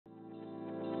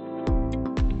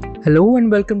Hello and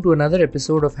welcome to another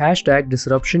episode of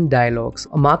 #DisruptionDialogues,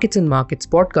 a Markets and Markets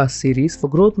podcast series for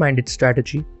growth-minded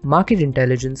strategy, market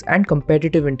intelligence, and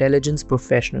competitive intelligence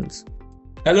professionals.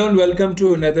 Hello and welcome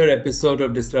to another episode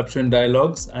of Disruption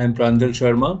Dialogues. I'm Pranjal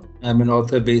Sharma. I'm an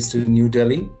author based in New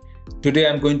Delhi. Today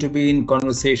I'm going to be in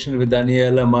conversation with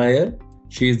Daniela Mayer.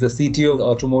 She is the CTO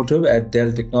Automotive at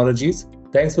Dell Technologies.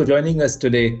 Thanks for joining us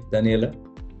today, Daniela.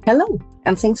 Hello,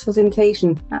 and thanks for the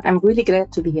invitation. I'm really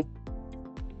glad to be here.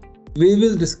 We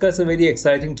will discuss a very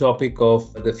exciting topic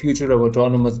of the future of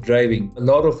autonomous driving. A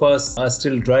lot of us are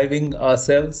still driving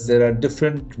ourselves. There are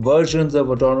different versions of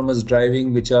autonomous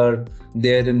driving which are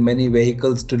there in many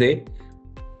vehicles today.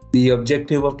 The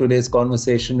objective of today's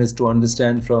conversation is to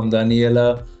understand from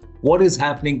Daniela what is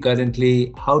happening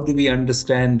currently, how do we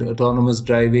understand autonomous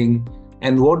driving,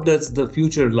 and what does the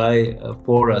future lie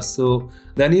for us. So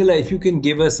Daniela, if you can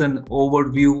give us an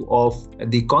overview of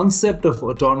the concept of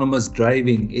autonomous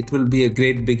driving, it will be a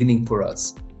great beginning for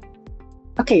us.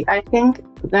 Okay, I think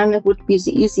then it would be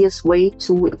the easiest way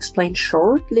to explain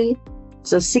shortly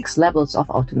the 6 levels of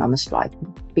autonomous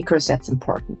driving, because that's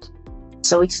important.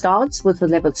 So it starts with the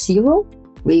level 0,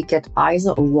 where you get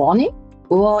either a warning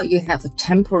or you have a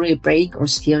temporary brake or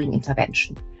steering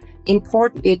intervention.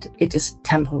 Important, it is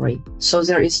temporary, so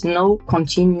there is no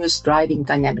continuous driving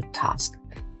dynamic task.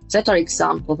 That are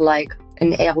examples like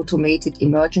an automated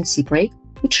emergency brake,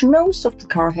 which most of the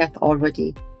car have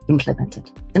already implemented.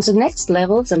 And the next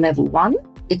level, the level 1,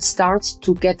 it starts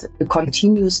to get a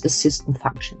continuous assistant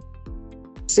function.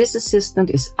 This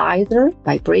assistant is either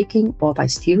by braking or by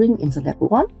steering in the level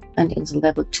 1, and in the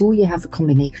level 2, you have a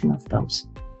combination of those.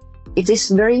 It is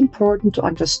very important to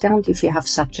understand if you have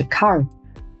such a car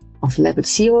of level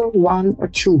 0, 1, or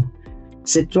 2.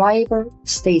 The driver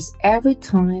stays every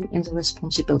time in the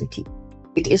responsibility.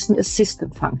 It is an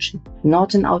assistant function,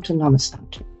 not an autonomous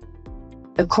function.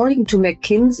 According to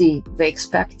McKinsey, they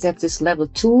expect that this level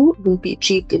 2 will be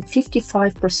achieved in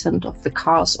 55% of the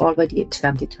cars already in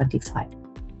 2025.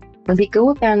 When we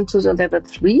go then to the level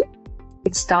 3,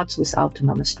 it starts with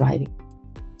autonomous driving.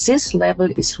 This level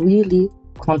is really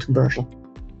controversial,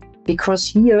 because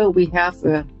here we have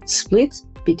a split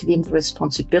between the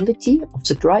responsibility of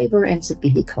the driver and the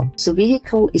vehicle. The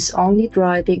vehicle is only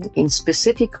driving in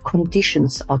specific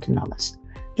conditions autonomous.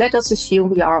 Let us assume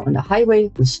we are on a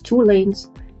highway with 2 lanes.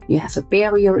 You have a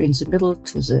barrier in the middle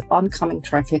to the oncoming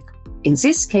traffic. In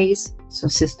this case, the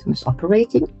system is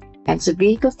operating and the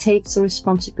vehicle takes the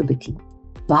responsibility.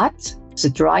 But the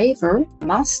driver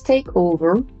must take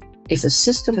over if a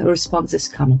system response is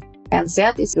coming. And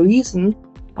that is the reason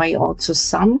why also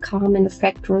some car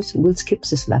manufacturers will skip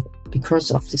this level.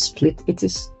 Because of the split, it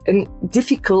is a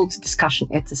difficult discussion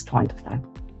at this point of time.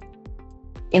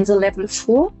 In the level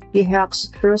 4, we have the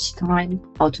first time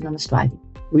autonomous driving,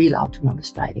 real autonomous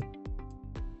driving.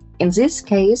 In this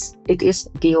case, it is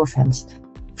geofenced.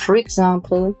 For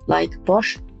example, like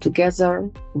Bosch,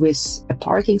 together with a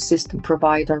parking system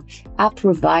provider, are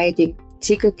providing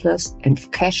ticketless and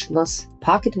cashless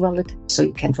parking wallet, so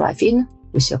you can drive in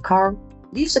with your car,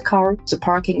 leave the car, the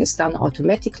parking is done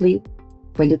automatically.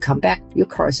 When you come back, your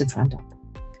car is in front of.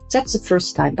 That's the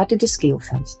first time, but it is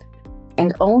geofenced.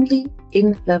 And only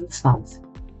in level 5,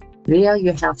 where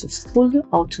you have the full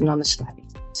autonomous driving.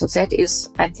 So that is,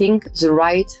 I think, the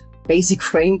right basic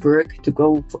framework to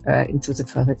go into the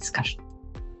further discussion.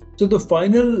 So the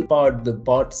final part, the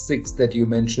part 6 that you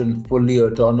mentioned, fully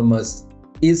autonomous,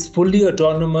 is fully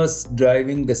autonomous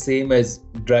driving the same as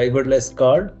driverless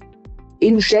car?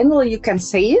 In general, you can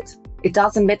say it. It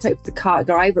doesn't matter if the car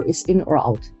driver is in or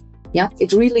out. Yeah,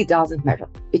 it really doesn't matter.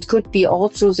 It could be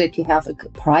also that you have a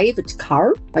private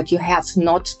car, but you have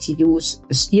not to use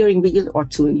a steering wheel or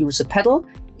to use a pedal.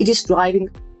 It is driving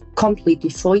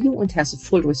completely for you and has a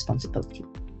full responsibility.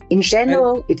 In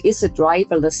general, it is a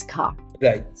driverless car.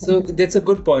 Right. So that's a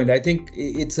good point. I think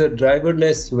it's a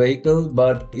driverless vehicle,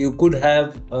 but you could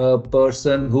have a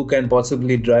person who can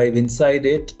possibly drive inside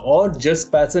it, or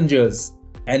just passengers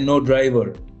and no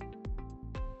driver.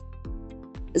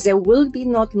 There will be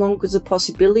not longer the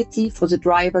possibility for the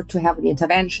driver to have an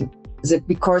intervention,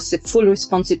 because the full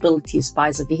responsibility is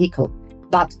by the vehicle.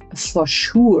 But for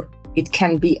sure, it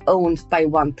can be owned by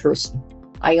one person.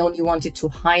 I only wanted to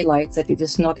highlight that it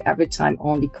is not every time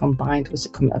only combined with the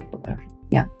commercial version.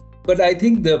 Yeah. But I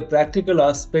think the practical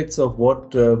aspects of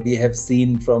what we have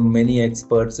seen from many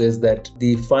experts is that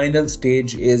the final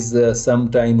stage is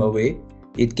some time away.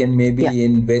 It can maybe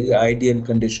in very ideal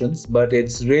conditions, but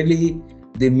it's really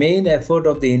the main effort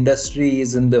of the industry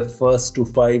is in the first to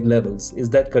 5 levels. Is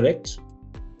that correct?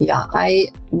 Yeah, I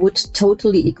would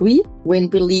totally agree. When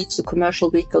we leave the commercial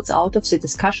vehicles out of the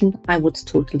discussion, I would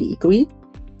totally agree.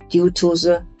 due to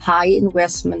the high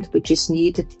investment which is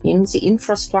needed in the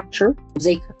infrastructure.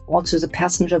 Also the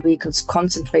passenger vehicles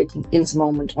concentrating in the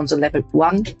moment on the level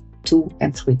 1, 2,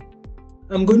 and 3.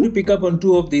 I'm going to pick up on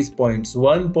two of these points.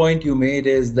 One point you made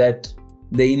is that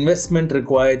the investment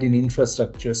required in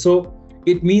infrastructure. So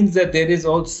it means that there is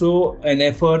also an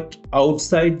effort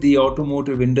outside the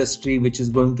automotive industry which is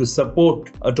going to support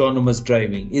autonomous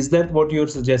driving. Is that what you're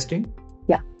suggesting?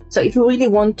 Yeah. So if you really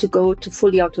want to go to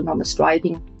fully autonomous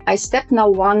driving, I step now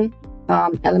one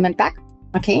element back.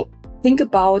 Okay. Think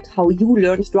about how you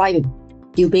learned driving.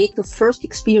 You made the first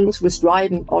experience with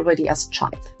driving already as a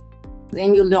child.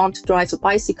 Then you learned to drive a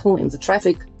bicycle in the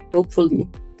traffic, hopefully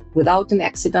without an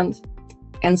accident.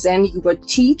 And then you were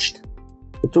taught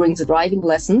during the driving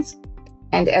lessons.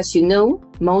 And as you know,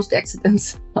 most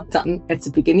accidents are done at the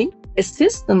beginning. A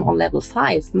system on level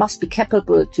 5 must be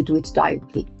capable to do it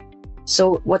directly.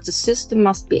 So what the system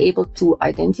must be able to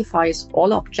identify is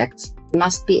all objects,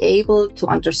 must be able to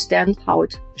understand how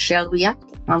it shall react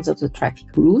under the traffic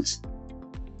rules.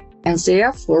 And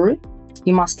therefore,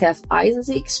 you must have either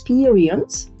the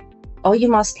experience or you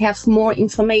must have more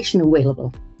information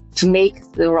available to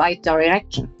make the right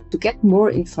direction. To get more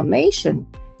information,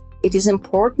 it is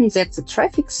important that the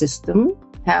traffic system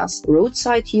has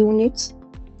roadside units,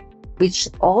 which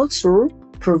also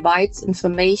provides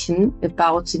information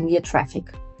about the near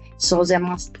traffic. So there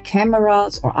must be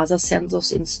cameras or other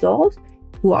sensors installed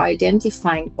who are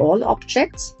identifying all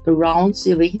objects around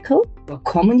the vehicle or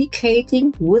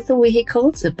communicating with the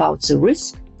vehicles about the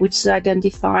risk which is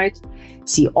identified,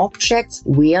 the objects,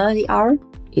 where they are,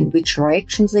 in which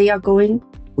directions they are going,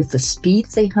 with the speed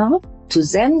they have, to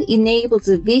then enable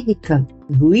the vehicle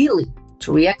really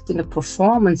to react in a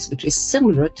performance which is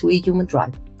similar to a human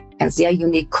driver. And there you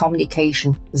need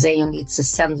communication, there you need the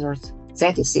sensors.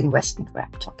 That is the investment we're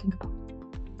talking about.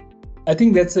 I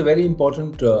think that's a very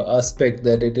important aspect,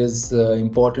 that it is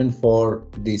important for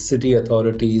the city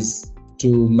authorities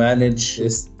to manage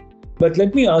this. But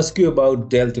let me ask you about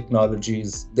Dell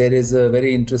Technologies. There is a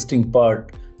very interesting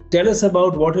part. Tell us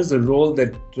about what is the role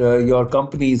that your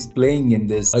company is playing in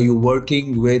this. Are you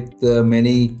working with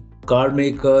many car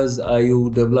makers? Are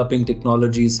you developing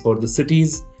technologies for the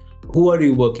cities? Who are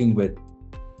you working with?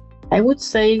 I would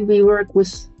say we work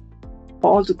with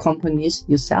all the companies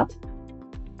you said.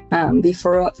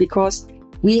 Because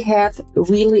we have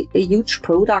really a huge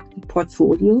product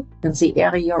portfolio in the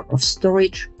area of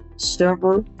storage,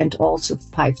 server, and also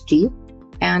 5G.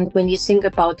 And when you think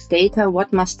about data,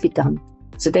 what must be done?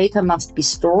 The data must be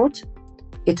stored.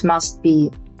 It must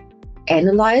be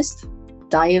analyzed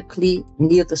directly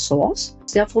near the source.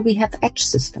 Therefore, we have edge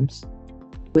systems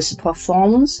with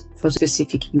performance for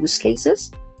specific use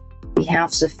cases. We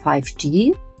have the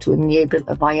 5G to enable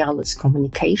a wireless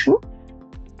communication.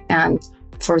 And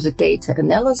for the data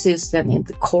analysis, then in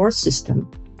the core system,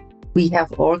 we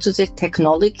have also the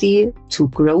technology to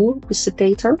grow with the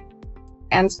data.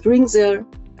 And during the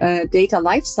data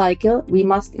lifecycle, we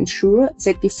must ensure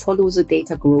that we follow the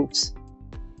data growth.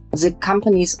 The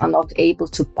companies are not able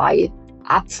to buy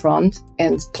upfront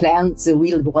and plan the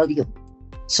real volume.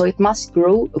 So it must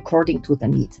grow according to the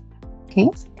need. Okay?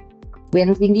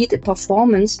 When we need a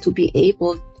performance to be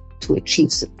able to achieve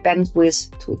the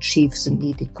bandwidth, to achieve the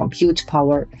needed compute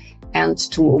power, and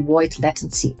to avoid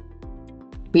latency,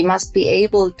 we must be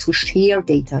able to share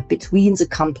data between the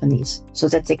companies so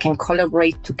that they can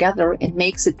collaborate together and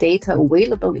make the data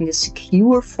available in a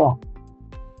secure form.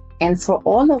 And for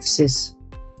all of this,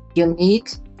 you need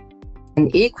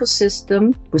an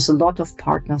ecosystem with a lot of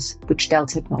partners, which Dell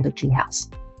Technologies has.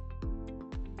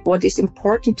 What is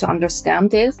important to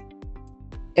understand is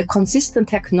a consistent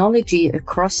technology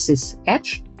across this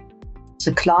edge,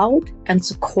 the cloud, and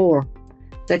the core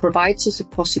that provides us the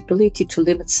possibility to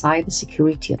limit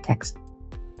cybersecurity attacks.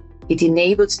 It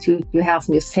enables you have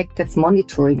an effective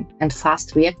monitoring and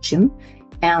fast reaction,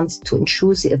 and to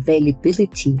ensure the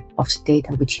availability of the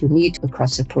data which you need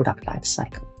across the product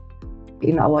lifecycle.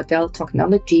 In our Dell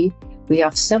technology, we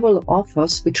have several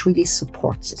offers which really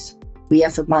support this. We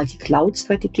have a multi-cloud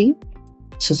strategy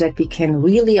so that we can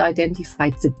really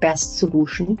identify the best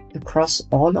solution across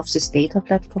all of these data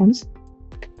platforms.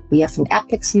 We have an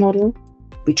APEX model,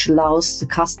 which allows the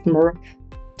customer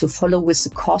to follow with the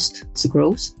cost, the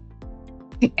growth.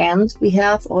 And we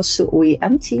have also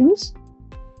OEM teams.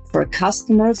 For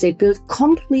customers, they build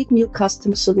complete new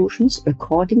custom solutions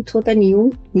according to their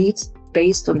new needs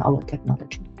based on our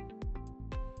technology.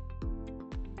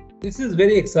 This is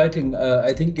very exciting.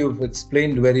 I think you've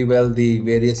explained very well the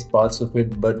various parts of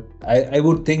it, but I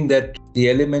would think that the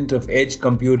element of edge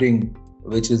computing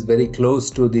which is very close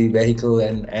to the vehicle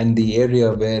and the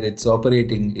area where it's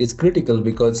operating, is critical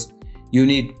because you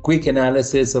need quick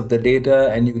analysis of the data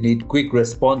and you need quick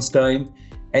response time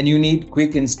and you need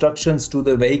quick instructions to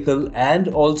the vehicle and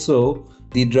also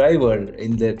the driver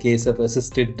in the case of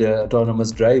assisted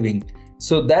autonomous driving.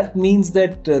 So that means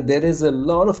that there is a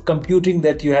lot of computing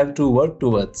that you have to work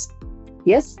towards.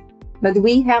 Yes, but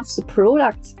we have the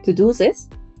products to do this.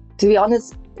 To be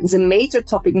honest, the major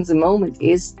topic in the moment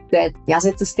is that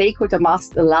the stakeholder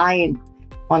must align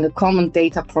on a common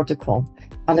data protocol,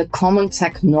 on a common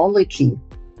technology,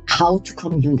 how to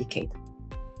communicate.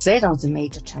 That are the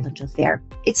major challenges there.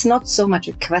 It's not so much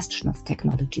a question of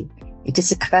technology. It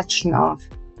is a question of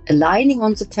aligning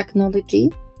on the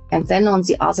technology and then on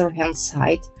the other hand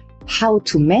side, how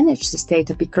to manage this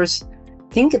data, because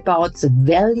think about the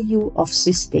value of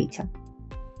this data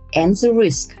and the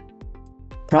risk,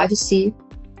 privacy,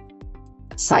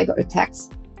 cyber attacks.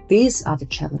 These are the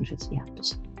challenges we have to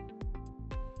solve.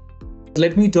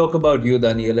 Let me talk about you,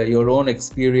 Daniela, your own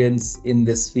experience in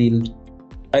this field.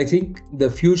 I think the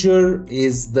future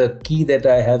is the key that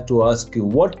I have to ask you.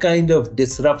 What kind of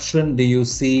disruption do you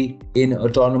see in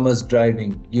autonomous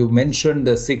driving? You mentioned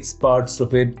the 6 parts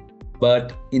of it,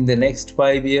 but in the next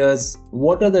 5 years,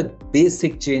 what are the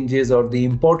basic changes or the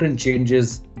important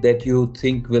changes that you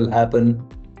think will happen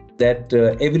that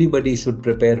everybody should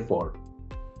prepare for?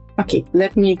 Okay,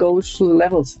 let me go through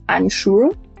levels. I'm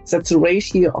sure that the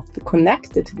ratio of the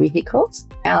connected vehicles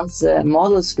and the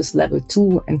models with level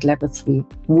 2 and level 3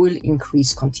 will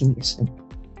increase continuously.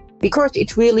 Because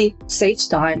it really saves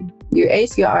time.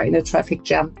 If you are in a traffic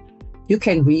jam, you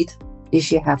can read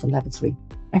if you have a level 3.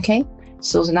 Okay?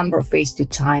 So the number of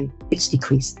wasted time, it's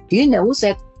decreased. Do you know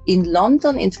that in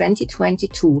London in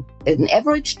 2022, an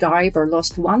average driver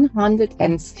lost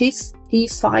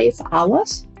 155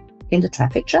 hours in the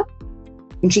traffic jam?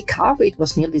 In Chicago, it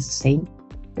was nearly the same,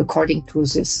 according to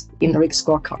this INRIC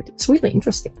scorecard. It's really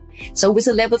interesting. So with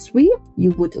a level 3,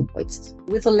 you would avoid this.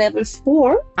 With a level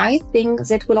 4, I think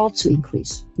that will also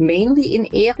increase, mainly in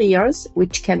areas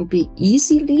which can be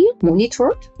easily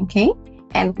monitored, okay,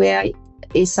 and where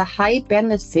is a high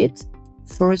benefit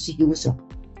for the user.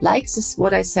 Like this,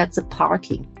 what I said, the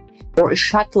parking or a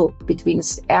shuttle between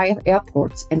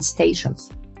airports and stations.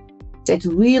 That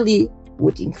really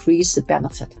would increase the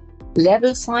benefit.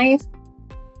 Level 5,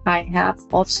 I have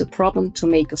also problem to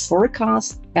make a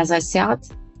forecast. As I said,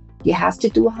 you have to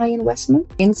do high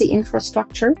investment in the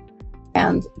infrastructure.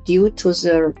 And due to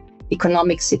the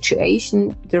economic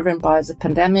situation driven by the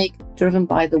pandemic, driven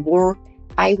by the war,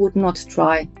 I would not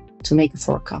try to make a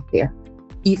forecast there.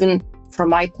 Even from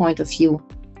my point of view,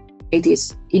 it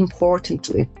is important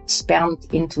to expand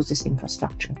into this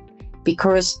infrastructure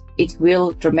because it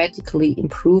will dramatically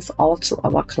improve also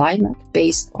our climate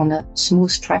based on a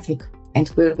smooth traffic and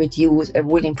will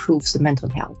improve the mental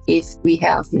health. If we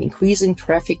have an increasing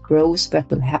traffic growth, that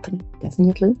will happen,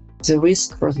 definitely. The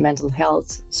risk for the mental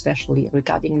health, especially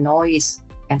regarding noise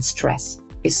and stress,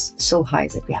 is so high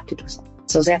that we have to do something.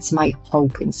 So that's my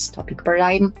hope in this topic, but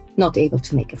I'm not able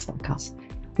to make a forecast.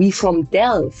 We from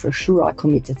Dell for sure are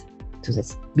committed to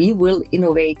this. We will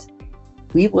innovate,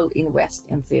 we will invest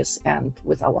in this and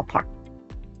with our partner.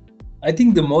 I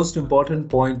think the most important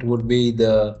point would be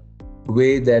the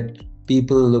way that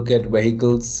people look at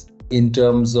vehicles in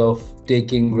terms of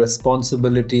taking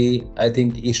responsibility. I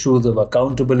think issues of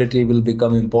accountability will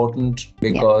become important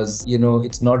because,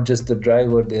 it's not just the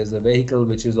driver, there's a vehicle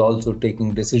which is also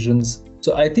taking decisions.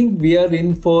 So I think we are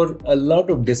in for a lot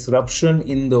of disruption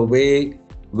in the way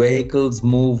vehicles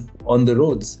move on the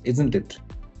roads, isn't it?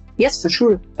 Yes, for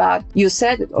sure. But you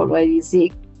said it already,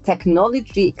 the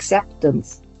technology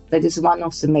acceptance, that is one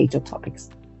of the major topics.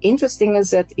 Interesting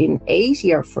is that in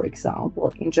Asia, for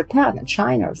example, in Japan and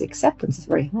China, the acceptance is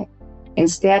very high.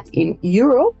 Instead, in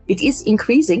Europe, it is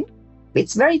increasing.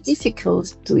 It's very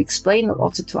difficult to explain or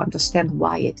also to understand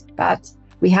why but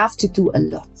we have to do a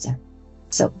lot there.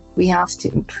 So we have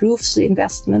to improve the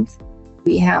investment.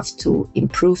 We have to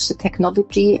improve the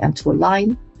technology and to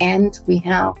align. And we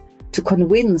have to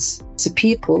convince the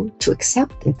people to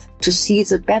accept it, to see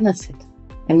the benefit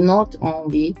and not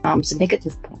only the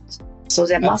negative points. So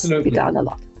there must be done a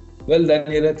lot. Well,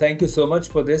 Daniela, thank you so much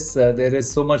for this. There is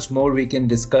so much more we can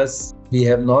discuss. We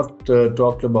have not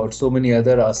talked about so many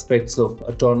other aspects of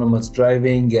autonomous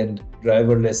driving and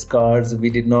driverless cars. We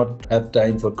did not have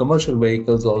time for commercial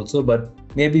vehicles also, but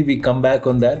maybe we come back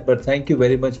on that. But thank you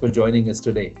very much for joining us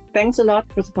today. Thanks a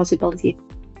lot for the possibility.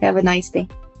 Have a nice day.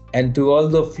 And to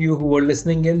all of you who were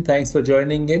listening in, thanks for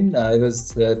joining in. I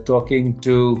was talking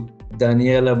to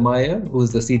Daniela Mayer, who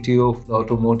is the CTO of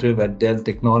Automotive at Dell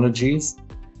Technologies.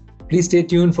 Please stay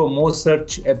tuned for more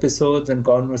such episodes and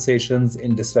conversations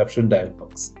in Disruption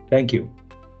Dialogues. Thank you.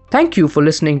 Thank you for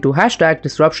listening to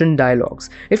 #Disruption Dialogues.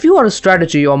 If you are a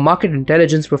strategy or market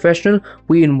intelligence professional,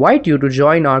 we invite you to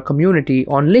join our community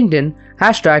on LinkedIn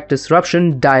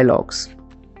 #Disruption Dialogues.